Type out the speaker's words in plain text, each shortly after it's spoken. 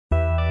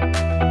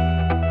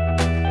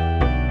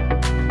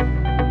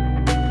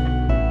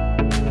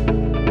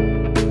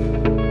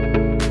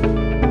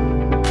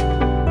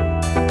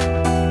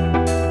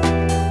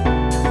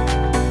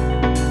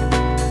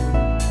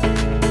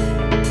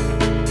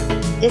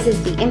This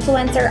is the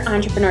Influencer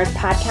Entrepreneurs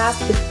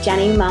Podcast with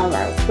Jenny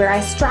Melrose, where I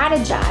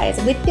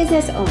strategize with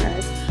business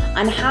owners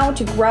on how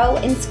to grow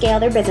and scale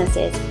their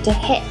businesses to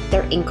hit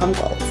their income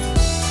goals.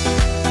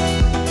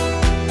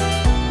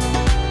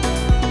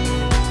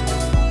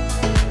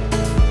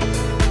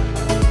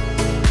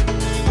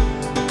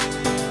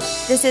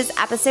 This is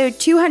episode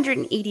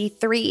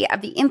 283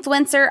 of the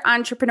Influencer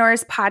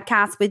Entrepreneurs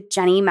Podcast with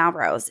Jenny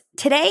Melrose.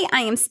 Today,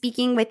 I am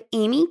speaking with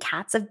Amy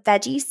Katz of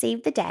Veggie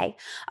Save the Day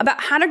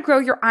about how to grow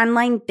your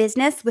online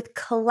business with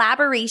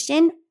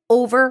collaboration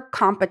over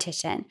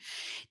competition.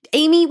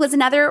 Amy was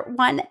another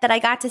one that I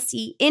got to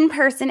see in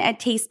person at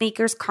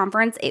Tastemakers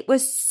Conference. It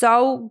was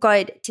so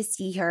good to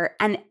see her,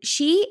 and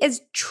she is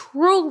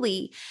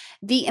truly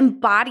the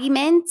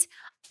embodiment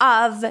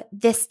of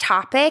this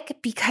topic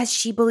because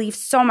she believes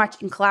so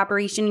much in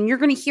collaboration. And you're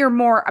going to hear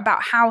more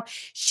about how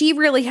she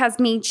really has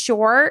made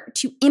sure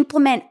to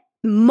implement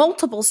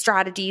multiple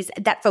strategies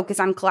that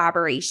focus on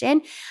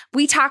collaboration.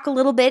 We talk a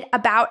little bit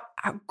about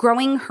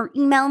growing her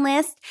email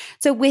list.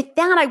 So with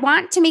that, I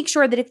want to make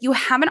sure that if you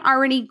haven't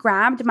already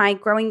grabbed my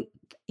growing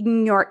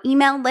your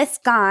email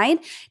list guide,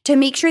 to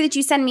make sure that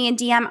you send me a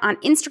DM on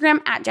Instagram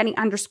at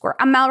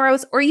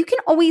Jenny_Melrose, or you can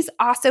always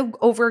also go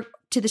over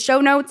to the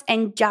show notes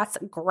and just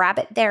grab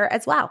it there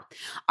as well.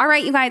 All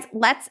right, you guys,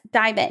 let's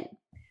dive in.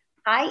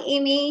 Hi,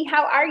 Amy.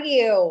 How are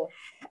you?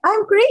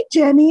 I'm great,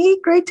 Jenny.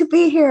 Great to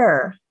be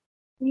here.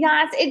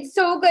 Yes, it's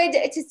so good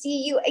to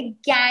see you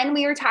again.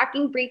 We were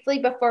talking briefly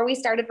before we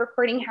started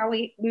recording how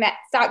we met.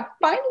 So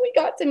finally we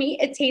got to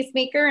meet at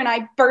Tastemaker, and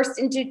I burst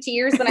into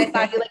tears when I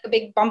saw you like a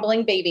big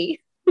bumbling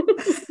baby.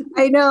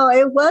 I know,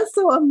 it was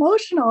so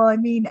emotional. I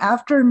mean,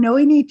 after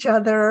knowing each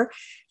other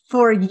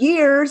for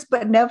years,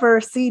 but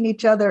never seeing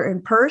each other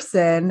in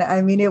person,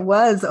 I mean, it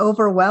was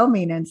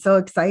overwhelming and so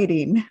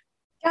exciting.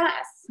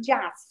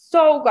 Yes,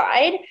 so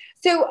good.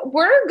 So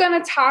we're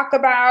going to talk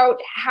about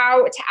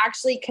how to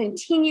actually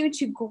continue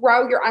to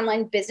grow your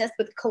online business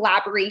with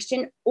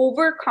collaboration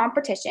over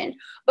competition.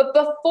 But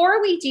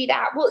before we do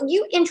that, will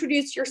you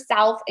introduce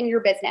yourself and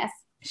your business?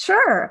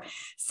 Sure.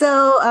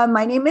 So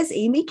my name is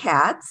Amy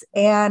Katz,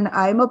 and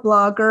I'm a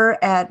blogger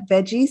at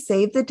Veggie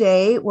Save the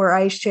Day, where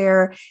I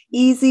share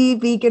easy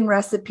vegan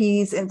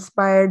recipes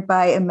inspired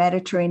by a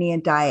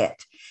Mediterranean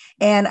diet.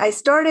 And I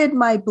started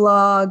my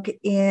blog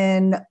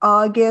in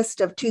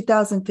August of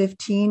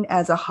 2015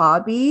 as a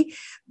hobby,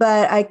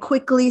 but I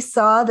quickly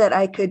saw that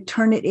I could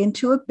turn it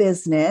into a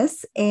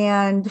business.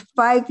 And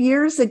 5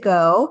 years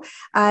ago,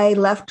 I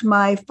left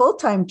my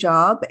full-time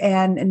job,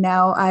 and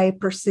now I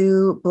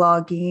pursue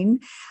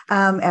blogging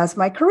as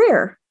my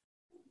career.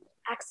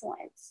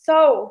 Excellent.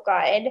 So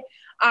good.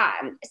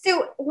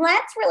 So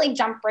let's really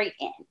jump right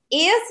in.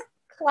 Is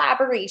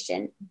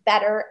collaboration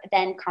better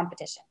than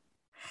competition?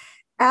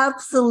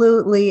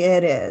 Absolutely,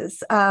 it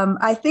is.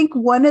 I think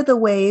one of the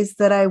ways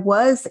that I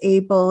was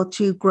able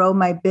to grow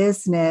my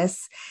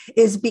business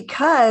is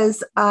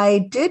because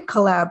I did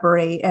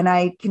collaborate, and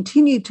I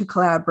continue to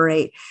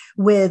collaborate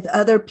with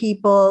other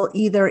people,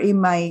 either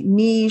in my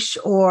niche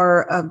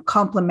or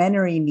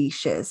complementary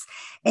niches.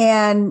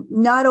 And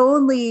not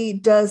only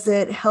does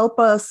it help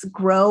us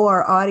grow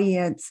our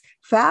audience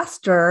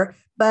faster,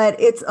 but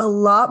it's a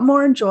lot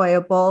more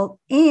enjoyable,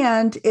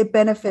 and it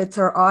benefits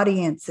our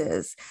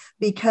audiences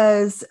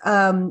because,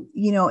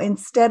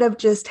 instead of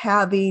just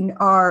having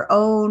our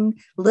own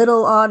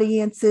little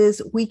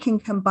audiences, we can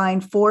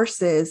combine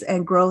forces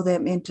and grow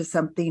them into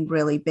something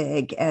really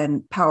big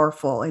and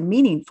powerful and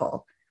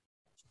meaningful.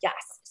 Yes,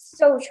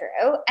 so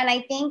true. And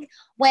I think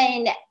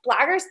when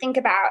bloggers think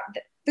about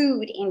the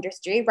food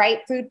industry,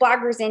 right? Food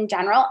bloggers in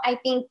general, I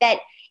think that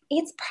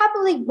it's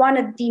probably one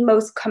of the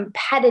most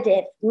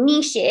competitive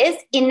niches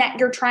in that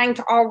you're trying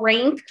to all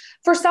rank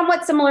for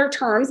somewhat similar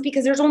terms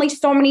because there's only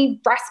so many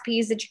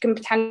recipes that you can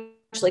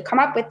potentially come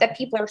up with that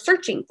people are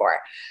searching for.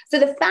 So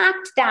the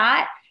fact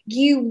that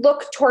you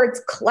look towards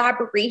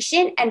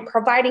collaboration and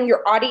providing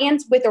your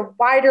audience with a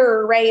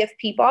wider array of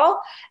people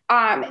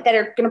that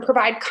are going to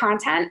provide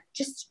content,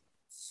 just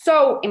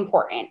so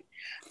important.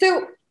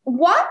 So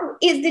what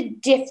is the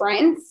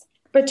difference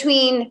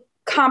between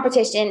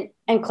competition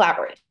and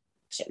collaboration?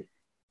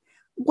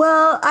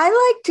 Well,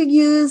 I like to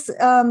use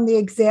the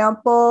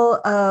example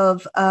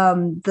of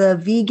the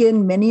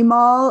vegan mini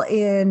mall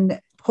in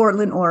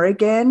Portland,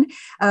 Oregon,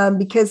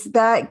 because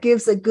that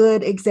gives a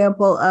good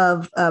example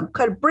of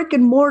kind of brick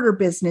and mortar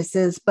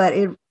businesses, but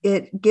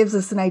it gives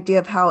us an idea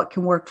of how it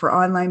can work for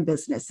online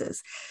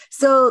businesses.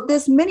 So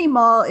this mini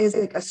mall is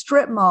like a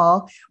strip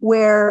mall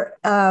where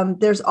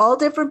there's all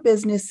different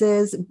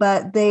businesses,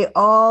 but they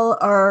all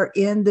are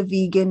in the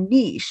vegan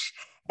niche.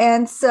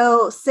 And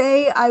so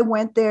say I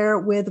went there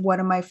with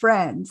one of my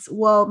friends.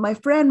 Well, my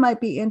friend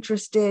might be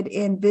interested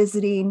in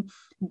visiting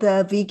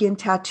the vegan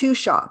tattoo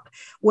shop,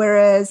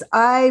 whereas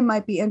I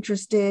might be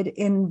interested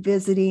in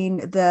visiting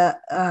the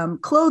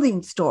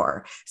clothing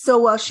store. So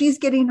while she's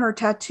getting her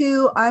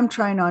tattoo, I'm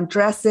trying on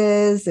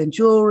dresses and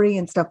jewelry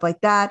and stuff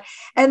like that.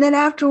 And then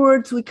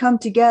afterwards, we come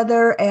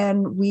together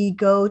and we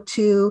go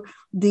to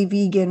the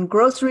vegan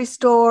grocery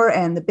store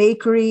and the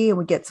bakery, and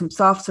we get some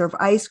soft serve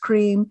ice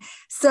cream.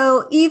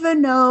 So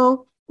even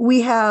though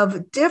we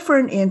have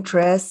different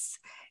interests,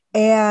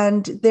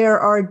 and there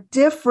are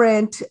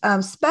different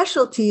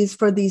specialties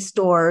for these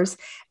stores,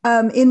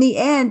 in the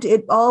end,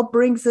 it all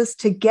brings us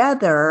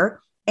together,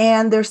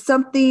 and there's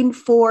something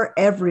for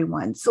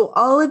everyone. So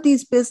all of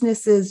these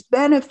businesses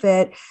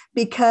benefit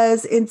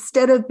because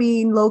instead of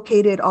being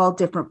located all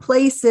different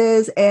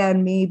places,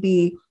 and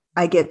maybe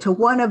I get to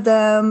one of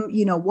them,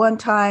 one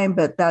time,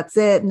 but that's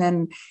it. And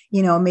then,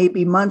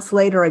 maybe months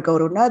later, I go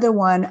to another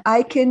one.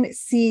 I can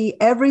see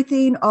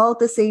everything all at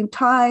the same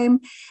time,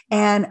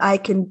 and I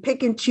can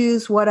pick and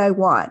choose what I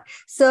want.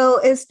 So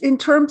as in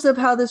terms of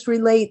how this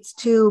relates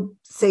to,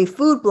 say,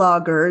 food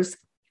bloggers,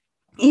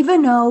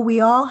 even though we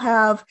all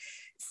have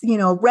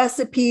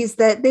recipes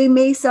that they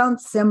may sound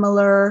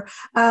similar,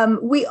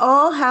 we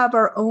all have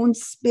our own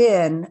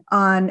spin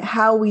on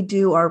how we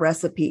do our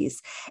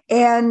recipes.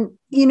 And,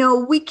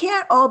 we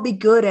can't all be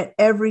good at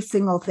every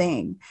single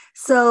thing.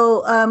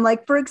 So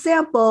like, for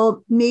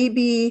example,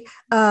 maybe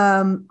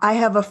I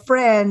have a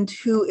friend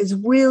who is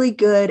really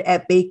good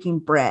at baking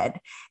bread.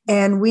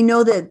 And we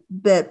know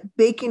that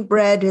baking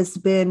bread has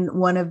been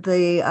one of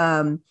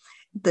the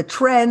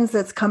trends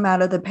that's come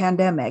out of the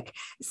pandemic.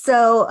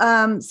 So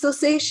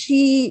say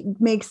she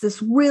makes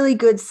this really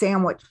good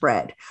sandwich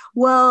bread.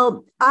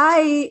 Well,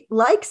 I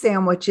like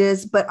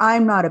sandwiches, but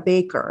I'm not a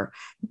baker.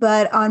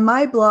 But on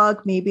my blog,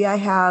 maybe I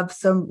have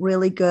some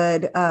really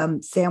good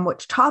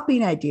sandwich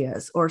topping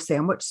ideas or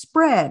sandwich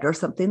spread or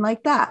something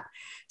like that.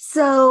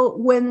 So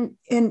when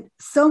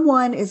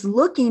someone is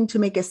looking to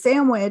make a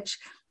sandwich,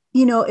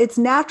 it's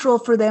natural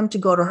for them to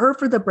go to her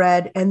for the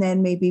bread and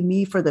then maybe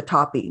me for the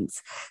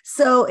toppings.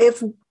 So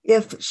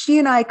if she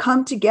and I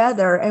come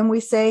together and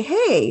we say,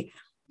 hey,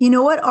 you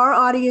know what, our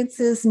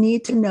audiences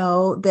need to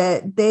know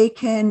that they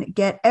can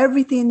get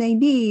everything they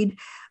need,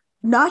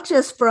 not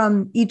just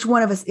from each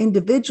one of us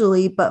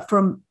individually, but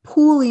from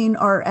pooling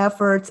our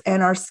efforts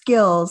and our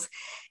skills,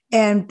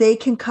 and they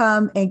can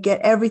come and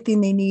get everything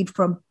they need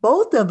from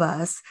both of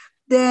us,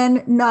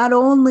 then not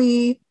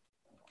only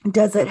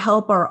does it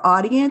help our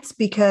audience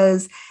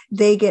because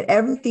they get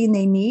everything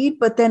they need,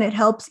 but then it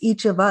helps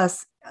each of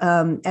us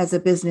as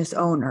a business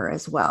owner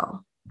as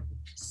well.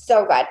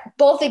 So good.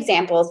 Both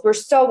examples were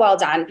so well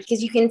done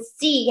because you can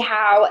see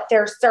how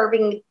they're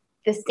serving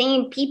the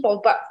same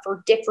people, but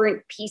for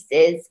different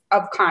pieces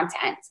of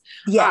content,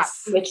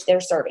 yes, which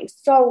they're serving.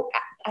 So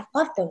I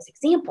love those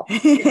examples.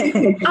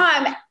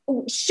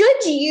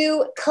 Should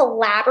you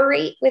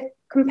collaborate with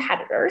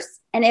competitors?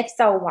 And if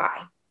so,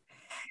 why?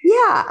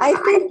 Yeah, I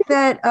think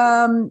that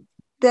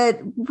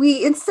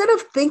we, instead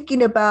of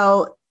thinking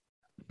about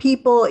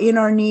people in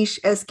our niche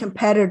as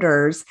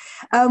competitors,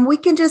 we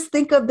can just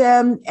think of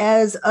them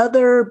as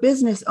other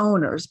business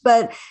owners.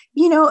 But,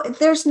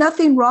 there's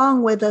nothing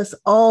wrong with us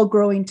all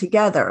growing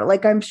together.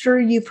 Like, I'm sure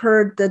you've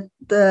heard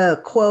the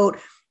quote,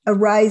 a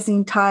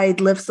rising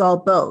tide lifts all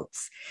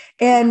boats.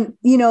 And,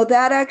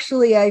 that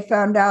actually I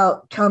found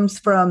out comes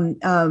from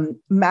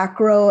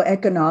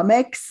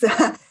macroeconomics.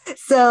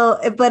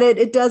 But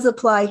it does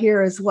apply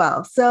here as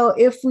well. So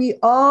if we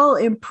all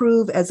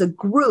improve as a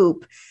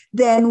group,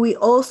 then we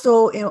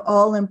also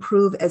all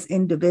improve as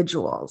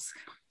individuals.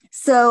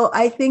 So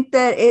I think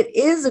that it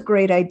is a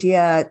great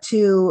idea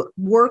to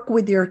work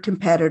with your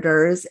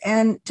competitors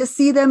and to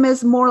see them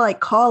as more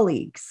like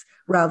colleagues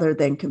rather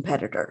than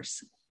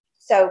competitors.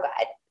 So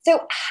good.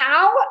 So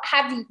how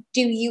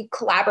do you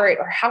collaborate,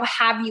 or how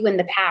have you in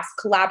the past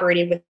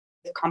collaborated with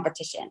the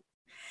competition?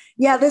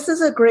 Yeah, this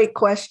is a great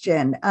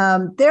question.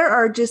 There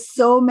are just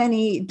so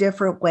many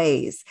different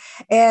ways.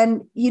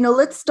 And,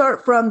 let's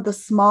start from the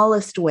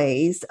smallest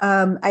ways.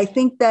 I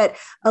think that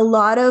a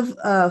lot of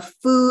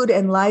food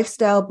and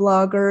lifestyle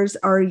bloggers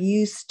are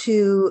used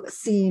to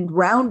seeing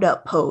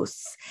roundup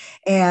posts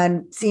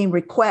and seeing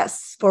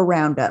requests for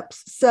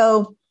roundups.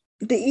 So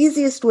the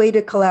easiest way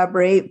to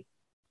collaborate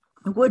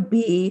would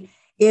be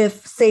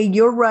if, say,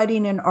 you're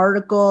writing an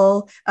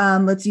article,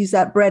 let's use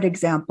that bread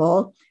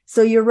example.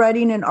 So you're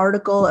writing an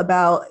article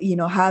about,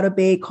 how to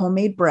bake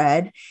homemade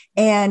bread,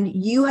 and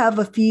you have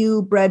a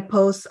few bread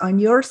posts on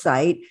your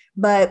site,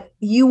 but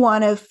you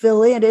want to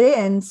fill it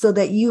in so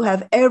that you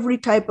have every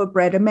type of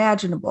bread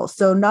imaginable.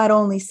 So not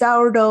only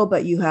sourdough,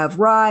 but you have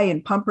rye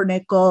and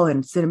pumpernickel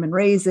and cinnamon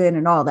raisin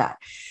and all that.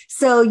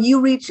 So you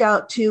reach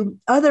out to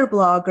other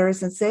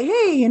bloggers and say,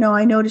 hey,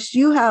 I noticed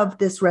you have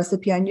this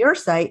recipe on your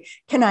site.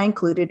 Can I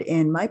include it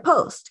in my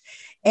post?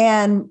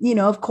 And,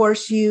 of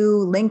course,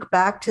 you link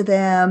back to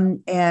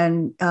them,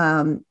 and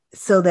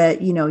so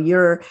that,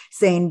 you're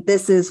saying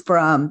this is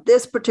from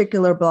this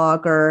particular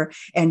blogger,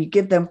 and you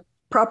give them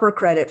proper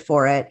credit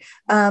for it.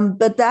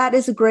 But that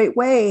is a great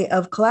way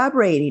of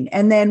collaborating.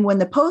 And then when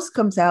the post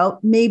comes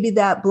out, maybe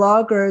that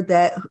blogger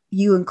that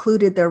you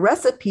included their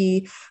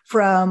recipe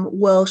from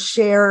will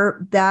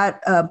share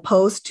that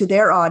post to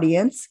their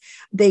audience.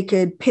 They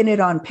could pin it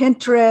on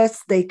Pinterest.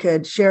 They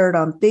could share it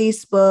on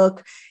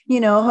Facebook,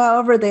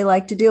 however they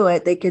like to do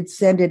it. They could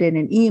send it in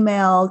an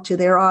email to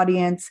their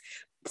audience.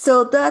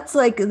 So that's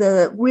like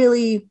the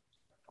really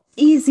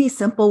easy,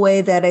 simple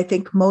way that I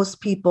think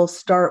most people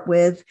start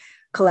with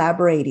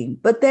collaborating.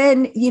 But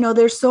then,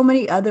 there's so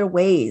many other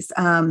ways.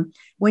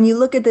 When you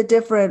look at the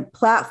different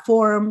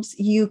platforms,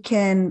 you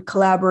can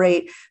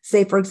collaborate,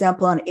 say, for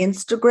example, on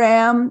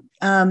Instagram,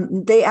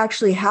 they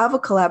actually have a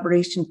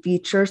collaboration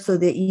feature so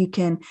that you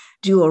can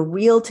do a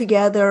reel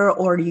together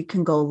or you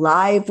can go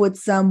live with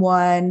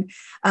someone.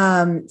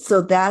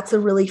 So that's a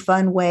really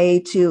fun way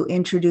to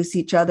introduce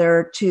each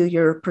other to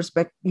your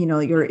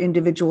your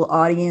individual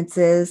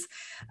audiences.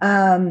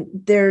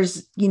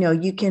 There's,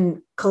 you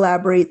can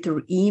collaborate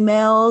through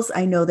emails.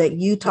 I know that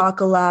you talk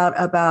a lot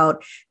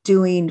about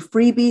doing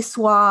freebie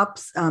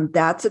swaps.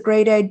 That's a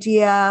great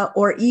idea.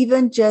 Or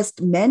even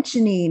just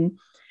mentioning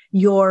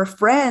your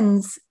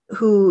friends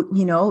who,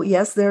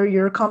 yes, they're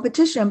your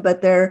competition,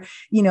 but they're,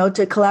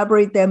 to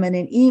collaborate them in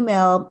an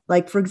email.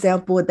 Like, for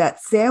example, with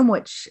that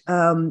sandwich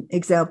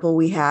example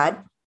we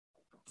had,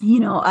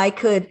 I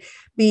could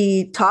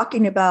be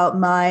talking about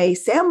my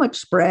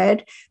sandwich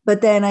bread,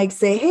 but then I'd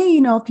say, hey,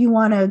 if you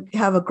want to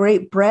have a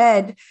great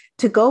bread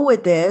to go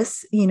with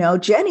this,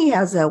 Jenny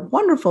has a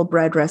wonderful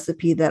bread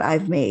recipe that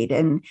I've made.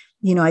 And,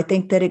 I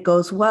think that it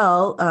goes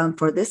well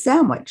for this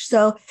sandwich.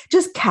 So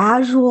just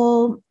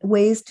casual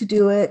ways to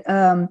do it.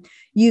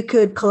 You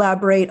could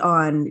collaborate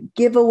on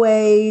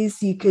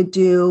giveaways. You could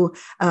do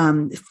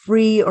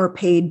free or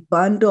paid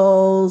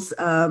bundles,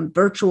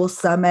 virtual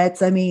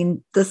summits. I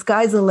mean, the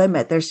sky's the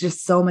limit. There's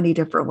just so many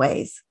different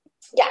ways.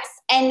 Yes.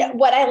 And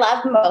what I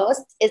love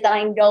most is that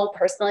I know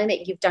personally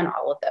that you've done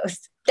all of those.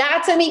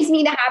 That's what makes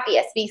me the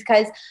happiest,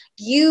 because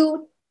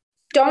you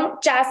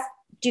don't just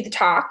do the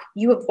talk,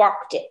 you have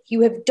walked it.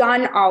 You have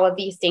done all of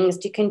these things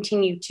to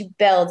continue to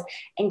build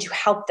and to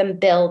help them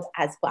build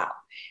as well.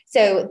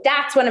 So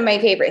that's one of my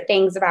favorite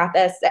things about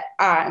this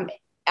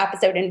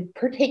episode in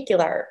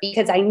particular,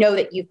 because I know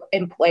that you've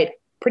employed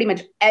pretty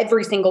much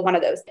every single one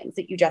of those things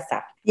that you just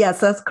said. Yes,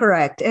 that's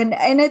correct. And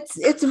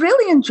it's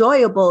really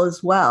enjoyable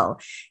as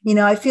well.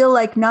 I feel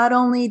like not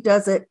only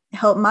does it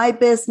help my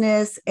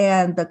business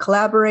and the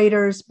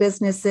collaborators'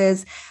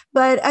 businesses,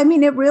 but I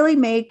mean, it really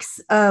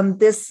makes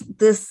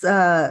this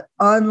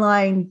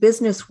online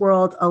business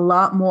world a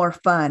lot more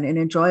fun and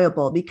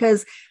enjoyable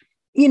because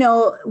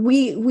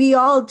we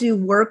all do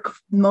work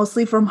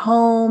mostly from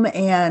home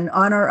and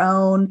on our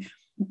own,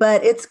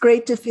 but it's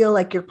great to feel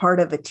like you're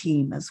part of a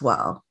team as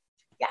well.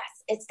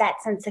 It's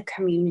that sense of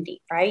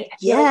community, right? I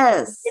feel yes.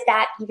 like we did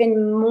that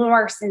even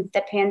more since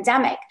the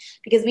pandemic,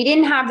 because we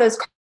didn't have those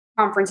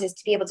conferences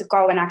to be able to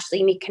go and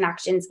actually make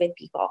connections with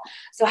people.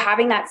 So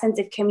having that sense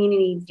of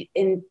community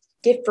in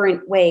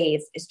different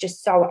ways is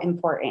just so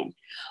important.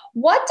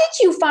 What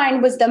did you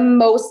find was the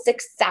most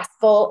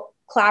successful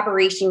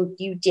collaboration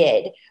you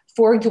did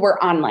for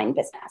your online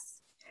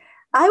business?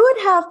 I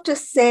would have to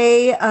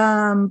say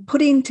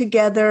putting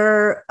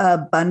together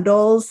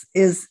bundles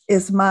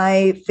is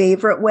my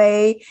favorite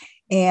way,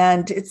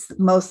 and it's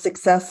most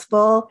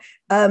successful.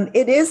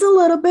 It is a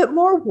little bit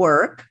more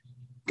work,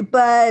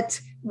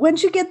 but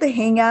once you get the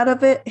hang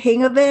of it,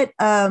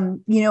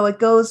 it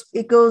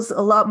goes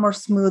a lot more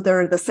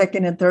smoother the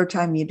second and third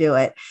time you do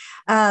it.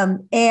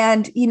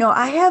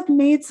 I have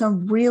made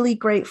some really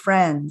great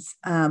friends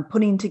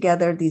putting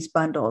together these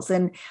bundles,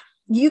 and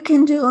you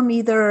can do them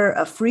either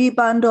a free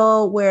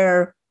bundle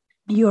where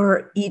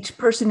each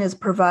person is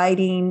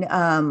providing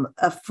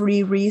a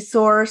free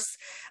resource,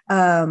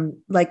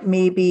 like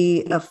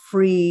maybe a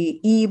free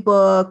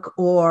ebook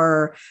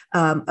or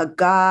a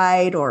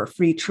guide or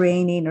free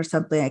training or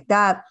something like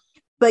that.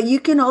 But you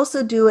can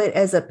also do it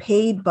as a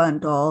paid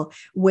bundle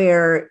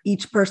where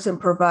each person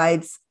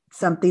provides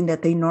something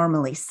that they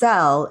normally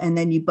sell, and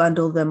then you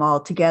bundle them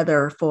all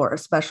together for a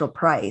special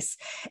price.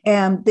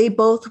 And they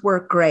both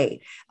work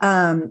great.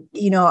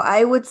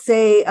 I would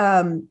say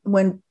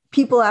when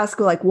people ask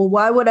like, well,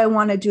 why would I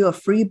want to do a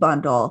free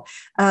bundle?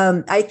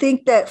 I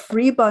think that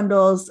free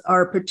bundles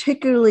are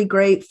particularly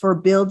great for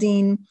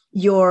building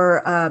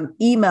your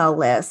email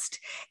list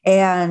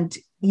and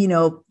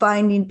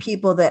finding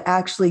people that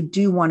actually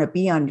do want to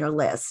be on your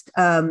list.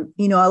 A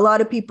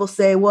lot of people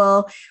say,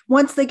 well,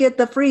 once they get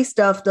the free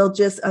stuff, they'll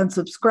just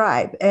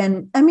unsubscribe.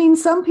 And I mean,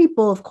 some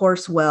people, of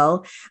course,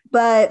 will,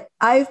 but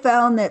I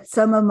found that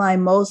some of my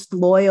most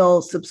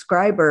loyal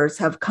subscribers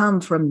have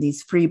come from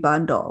these free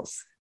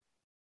bundles.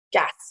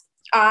 Yes.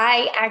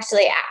 I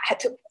actually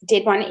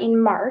did one in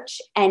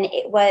March, and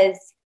it was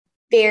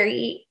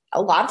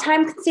a lot of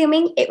time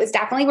consuming. It was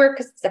definitely work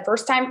because it's the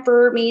first time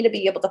for me to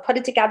be able to put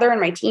it together and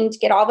my team to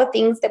get all the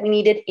things that we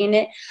needed in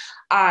it.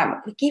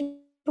 We gave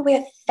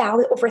away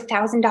over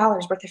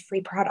 $1,000 worth of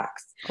free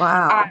products.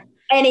 Wow.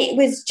 And it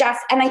was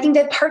and I think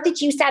the part that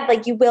you said,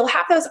 like, you will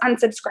have those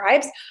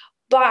unsubscribes,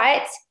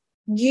 but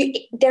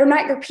they're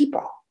not your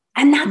people.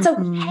 And that's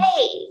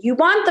okay. You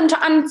want them to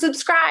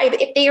unsubscribe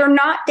if they are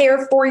not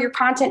there for your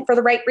content for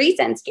the right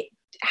reasons.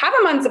 Have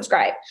them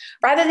unsubscribe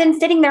rather than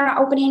sitting there not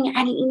opening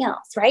any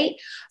emails, right?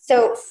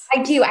 So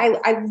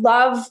I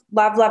love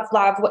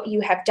what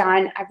you have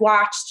done. I've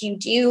watched you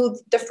do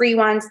the free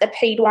ones, the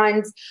paid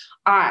ones.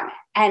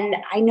 And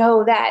I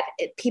know that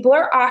people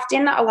are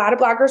often, a lot of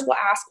bloggers will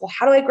ask, well,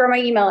 how do I grow my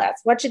email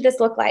list? What should this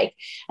look like?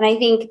 And I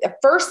think the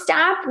first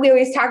step we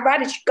always talk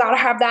about is you got to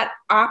have that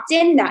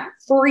opt-in, that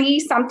free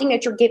something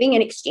that you're giving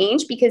in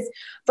exchange, because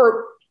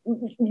for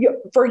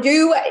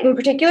you in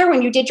particular,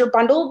 when you did your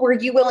bundle, were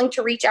you willing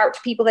to reach out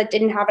to people that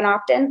didn't have an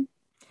opt-in?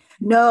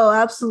 No,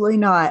 absolutely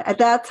not.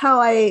 That's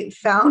how I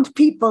found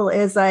people,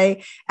 is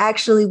I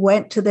actually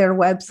went to their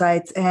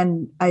websites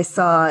and I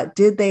saw,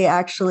 did they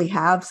actually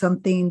have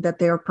something that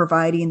they were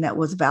providing that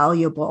was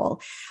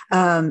valuable?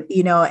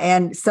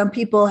 And some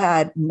people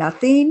had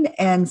nothing,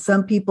 and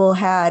some people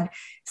had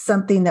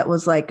something that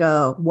was like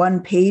a one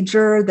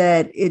pager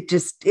that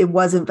it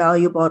wasn't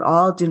valuable at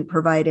all, didn't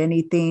provide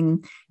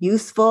anything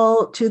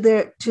useful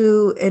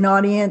to an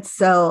audience.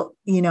 So,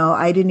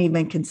 I didn't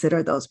even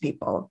consider those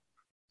people.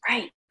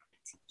 Right.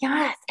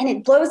 Yes. And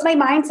it blows my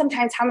mind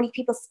sometimes how many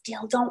people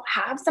still don't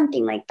have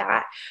something like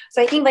that.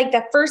 So I think like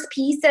the first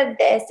piece of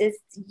this is,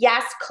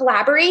 yes,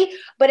 collaborate,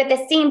 but at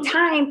the same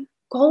time,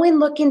 go and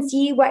look and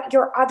see what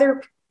your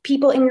other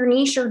people in your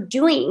niche are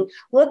doing.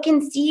 Look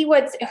and see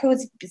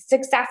who's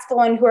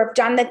successful and who have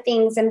done the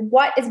things and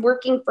what is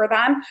working for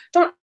them.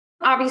 Don't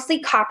obviously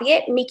copy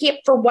it, make it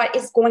for what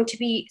is going to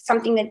be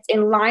something that's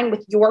in line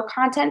with your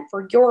content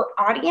for your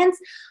audience,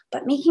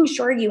 but making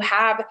sure you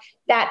have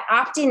that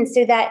opt-in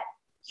so that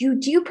you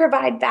do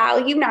provide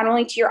value not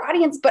only to your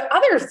audience, but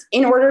others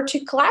in order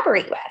to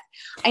collaborate with.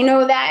 I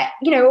know that,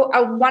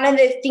 one of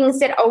the things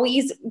that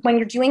always, when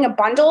you're doing a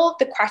bundle,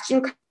 the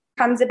question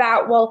comes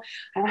about, well,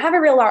 I don't have a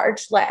real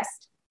large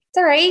list. It's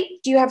all right.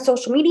 Do you have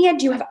social media?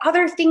 Do you have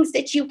other things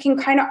that you can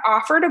kind of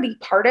offer to be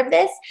part of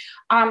this?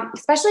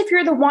 Especially if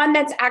you're the one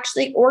that's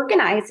actually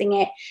organizing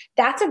it,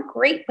 that's a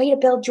great way to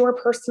build your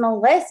personal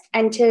list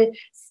and to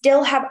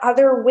still have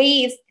other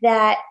ways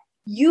that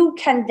you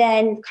can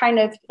then kind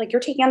of like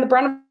you're taking on the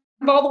brunt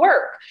of all the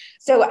work.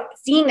 So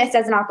seeing this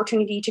as an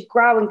opportunity to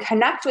grow and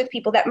connect with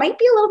people that might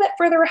be a little bit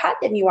further ahead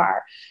than you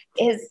are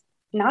is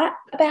not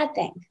a bad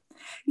thing.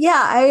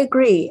 Yeah, I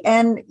agree.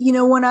 And,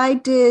 when I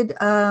did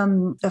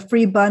a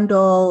free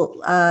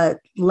bundle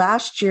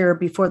last year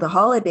before the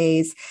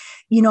holidays,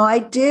 I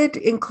did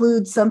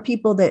include some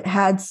people that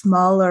had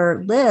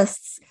smaller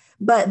lists,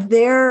 but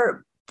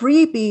their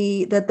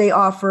freebie that they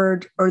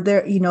offered, or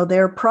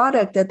their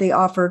product that they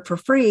offered for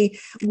free,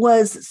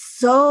 was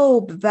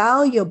so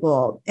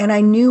valuable, and I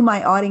knew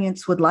my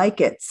audience would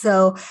like it.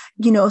 So,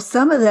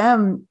 some of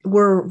them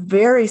were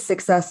very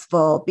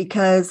successful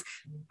because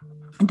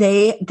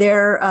they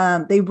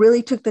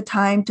really took the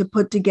time to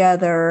put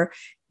together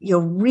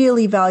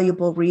really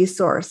valuable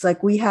resource.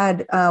 Like we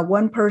had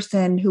one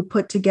person who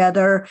put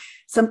together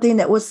something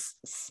that was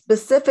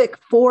specific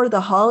for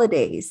the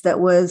holidays, that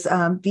was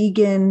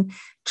vegan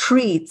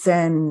treats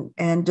and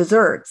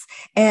desserts,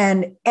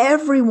 and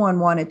everyone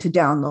wanted to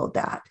download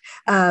that.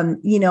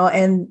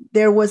 And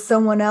there was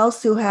someone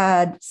else who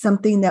had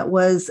something that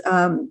was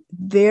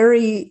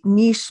very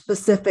niche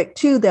specific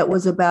too, that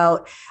was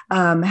about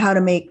how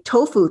to make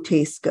tofu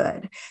taste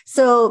good.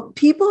 So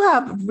people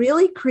have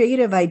really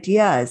creative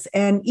ideas.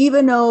 And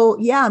even though,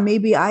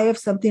 maybe I have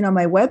something on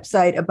my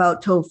website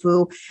about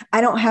tofu,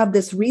 I don't have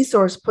this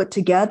resource put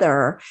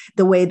together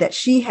the way that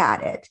she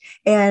had it.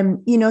 And,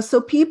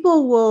 so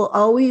people will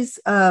always,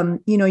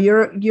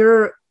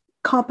 your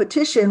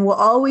competition will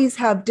always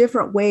have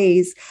different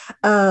ways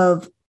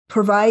of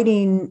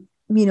providing,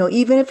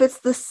 even if it's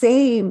the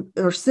same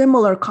or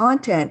similar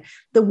content,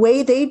 the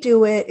way they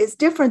do it is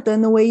different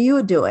than the way you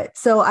would do it.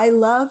 So I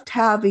loved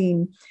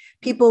having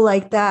people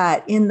like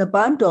that in the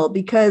bundle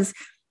because,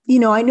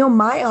 I know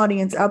my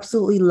audience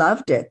absolutely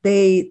loved it.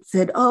 They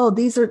said, oh,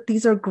 these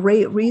are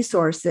great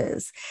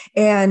resources.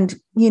 And,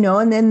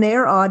 and then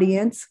their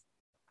audience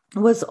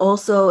was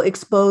also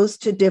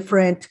exposed to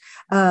different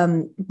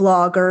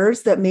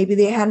bloggers that maybe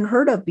they hadn't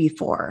heard of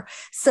before.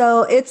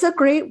 So it's a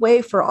great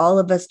way for all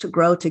of us to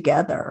grow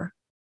together.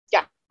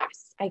 Yes,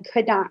 I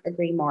could not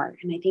agree more.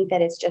 And I think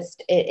that it's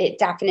just, it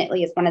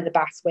definitely is one of the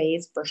best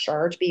ways for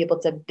sure to be able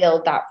to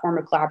build that form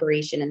of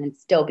collaboration and then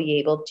still be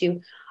able to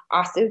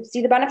also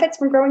see the benefits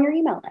from growing your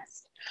email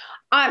list.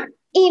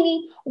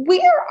 Amy,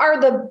 where are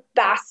the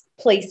best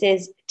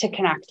places to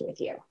connect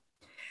with you?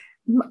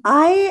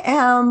 I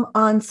am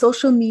on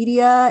social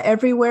media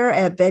everywhere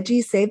at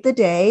Veggie Save the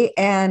Day,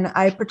 and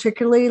I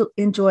particularly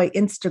enjoy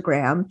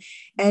Instagram.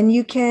 And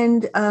you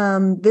can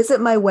visit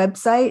my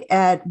website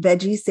at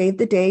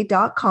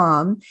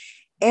veggiesavetheday.com.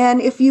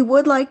 And if you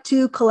would like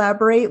to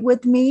collaborate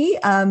with me,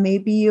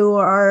 maybe you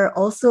are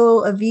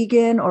also a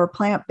vegan or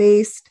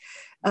plant-based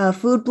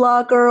food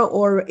blogger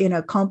or in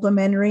a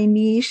complementary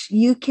niche,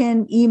 you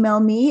can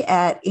email me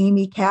at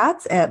Amy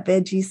Katz at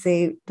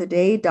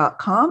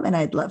veggiesavetheday.com, and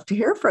I'd love to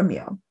hear from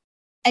you.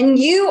 And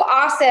you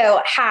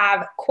also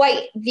have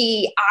quite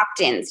the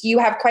opt-ins. You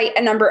have quite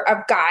a number of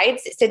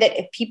guides so that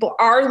if people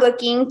are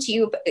looking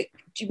to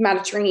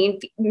Mediterranean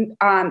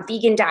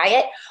vegan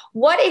diet,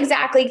 what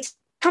exactly,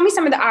 tell me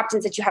some of the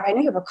opt-ins that you have. I know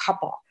you have a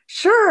couple.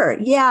 Sure.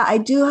 Yeah, I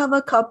do have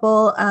a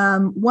couple.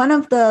 One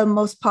of the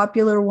most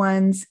popular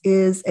ones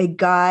is a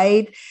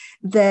guide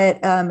that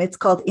it's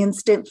called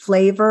Instant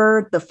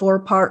Flavor, the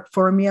 4-part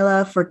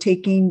formula for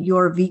taking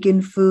your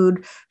vegan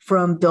food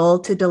from dull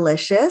to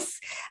delicious.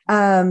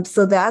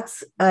 So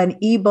that's an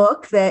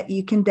ebook that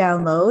you can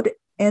download.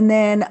 And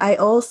then I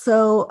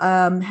also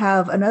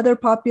have another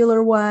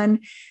popular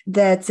one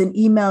that's an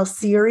email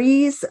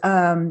series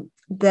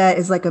that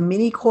is like a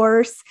mini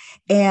course,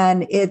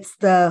 and it's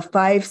the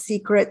 5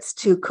 secrets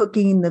to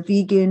cooking the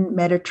vegan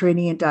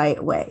Mediterranean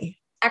diet way.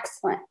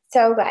 Excellent.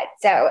 So good.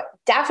 So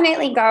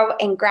definitely go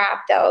and grab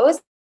those.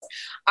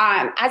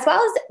 As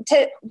well as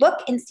to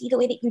look and see the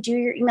way that you do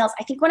your emails.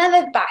 I think one of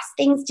the best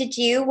things to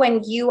do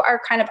when you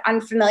are kind of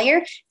unfamiliar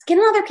is get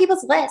on other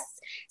people's lists.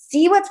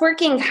 See what's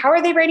working. How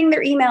are they writing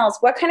their emails?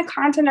 What kind of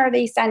content are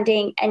they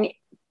sending? And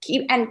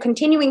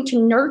continuing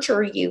to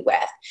nurture you with.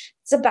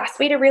 It's the best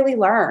way to really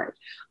learn.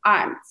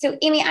 So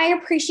Amy, I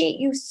appreciate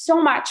you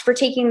so much for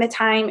taking the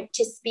time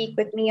to speak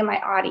with me and my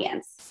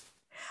audience.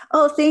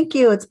 Oh, thank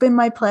you. It's been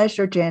my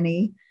pleasure,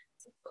 Jenny.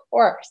 Of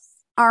course.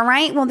 All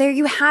right. Well, there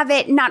you have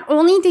it. Not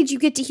only did you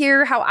get to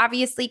hear how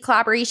obviously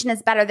collaboration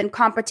is better than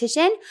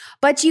competition,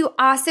 but you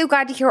also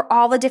got to hear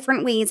all the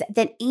different ways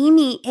that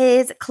Amy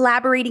is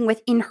collaborating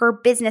within her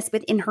business,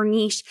 within her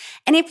niche.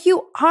 And if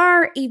you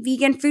are a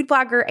vegan food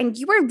blogger and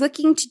you are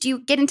looking to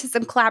get into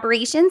some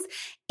collaborations,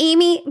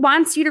 Amy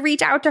wants you to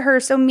reach out to her,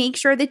 so make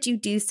sure that you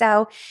do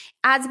so.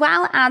 As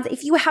well as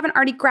if you haven't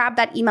already grabbed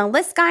that email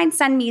list guide,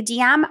 send me a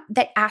DM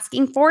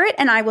asking for it,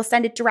 and I will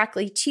send it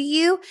directly to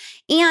you.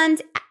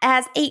 And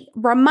as a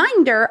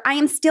reminder, I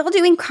am still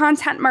doing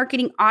content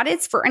marketing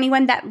audits for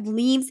anyone that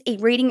leaves a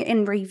rating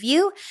and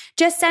review.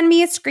 Just send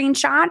me a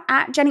screenshot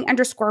at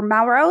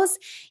Jenny_Melrose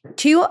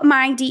to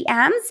my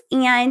DMs,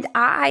 and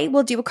I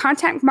will do a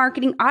content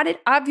marketing audit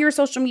of your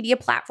social media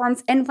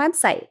platforms and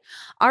website.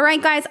 All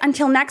right, guys,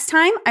 until next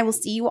time, I will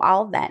see you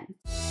all then.